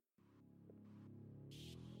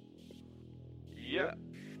Yeah.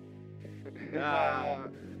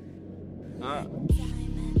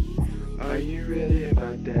 Are you really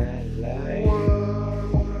about that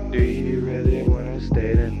life? Do you really wanna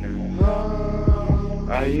stay the night?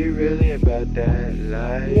 Are you really about that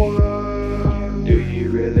life? Do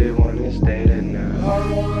you really wanna stay the night?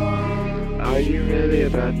 Are you really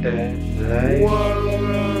about that life?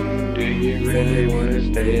 Do you really wanna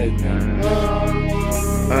stay the night?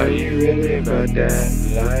 Are you really about that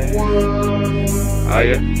life? Are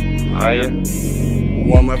ya?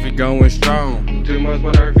 1 month we going strong. 2 months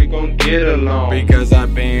when Earth we gon' get along. Because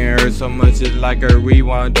I've been hurt so much, it's like a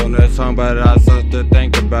rewind on the song. But I start to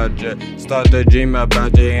think about you, start to dream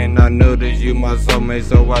about you, and I know that you my soulmate.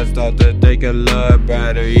 So I start to take a look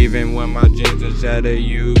better. Even when my dreams are shattered,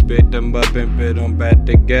 you pick them up and put them back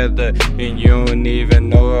together. And you don't even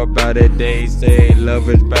know about it. They say love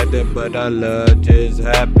is better, but our love just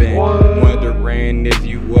happened. Wondering if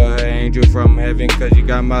you were an angel from heaven, cause you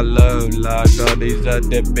got my love locked. All these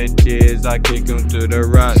other bitches, I kick them to the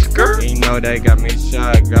rock. You know they got me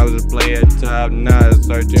shocked. I was a player top notch,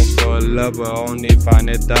 searching for a lover, only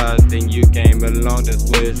finding thoughts. Then you came along to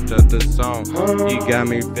switch up the song. You got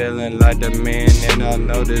me feeling like the man, and I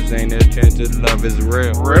know this ain't a chance that love is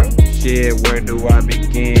real. Shit, where do I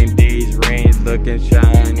begin? These rings looking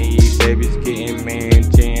shiny, baby's getting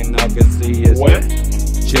mansion. I can see us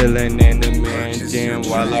chilling in the mansion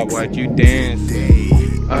while I watch you dance.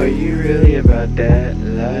 Are you really about that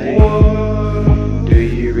life? Do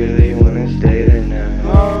you really wanna stay the night?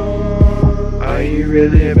 Are you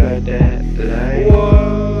really about that life?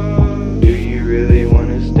 Do you really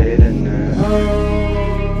wanna stay the night?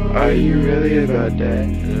 Are you really about that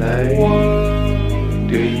life?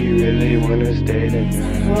 Do you really wanna stay the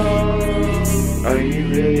night? Are you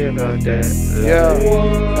really about that life? Yeah,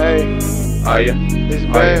 hey, Are ya? it's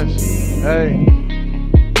Vance, hey.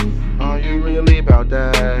 Are you really about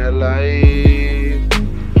that life?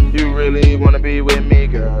 You really wanna be with me,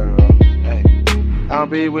 girl? Hey, I'll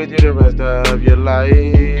be with you the rest of your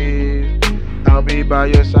life. I'll be by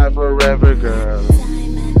your side forever, girl.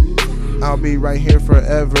 I'll be right here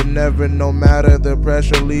forever, never, no matter the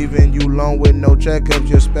pressure. Leaving you alone with no checkups.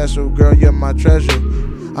 You're special, girl, you're my treasure.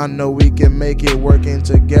 I know we can make it, working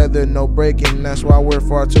together, no breaking. That's why we're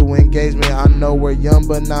far too engagement. I know we're young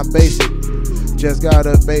but not basic. Just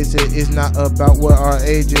gotta face it, it's not about what our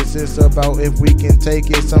age is, it's about if we can take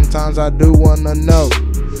it. Sometimes I do wanna know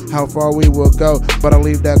how far we will go, but I'll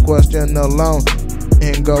leave that question alone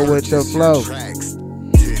and go with the flow.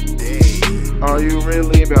 Are you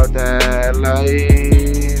really about that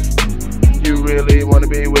life? You really wanna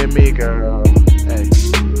be with me, girl? Hey,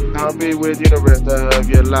 I'll be with you the rest of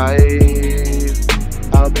your life.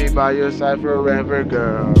 I'll be by your side forever,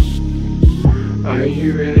 girl. Are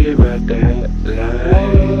you really about that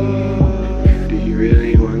life? Do you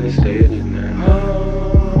really wanna stay the night?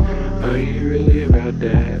 Are you really about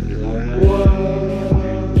that life?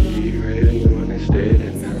 Do you really wanna stay the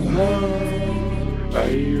night? Are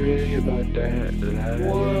you really about that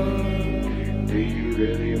life? Do you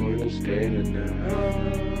really wanna stay the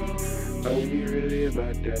night? Are you really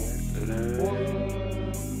about that life?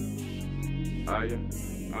 Are ya?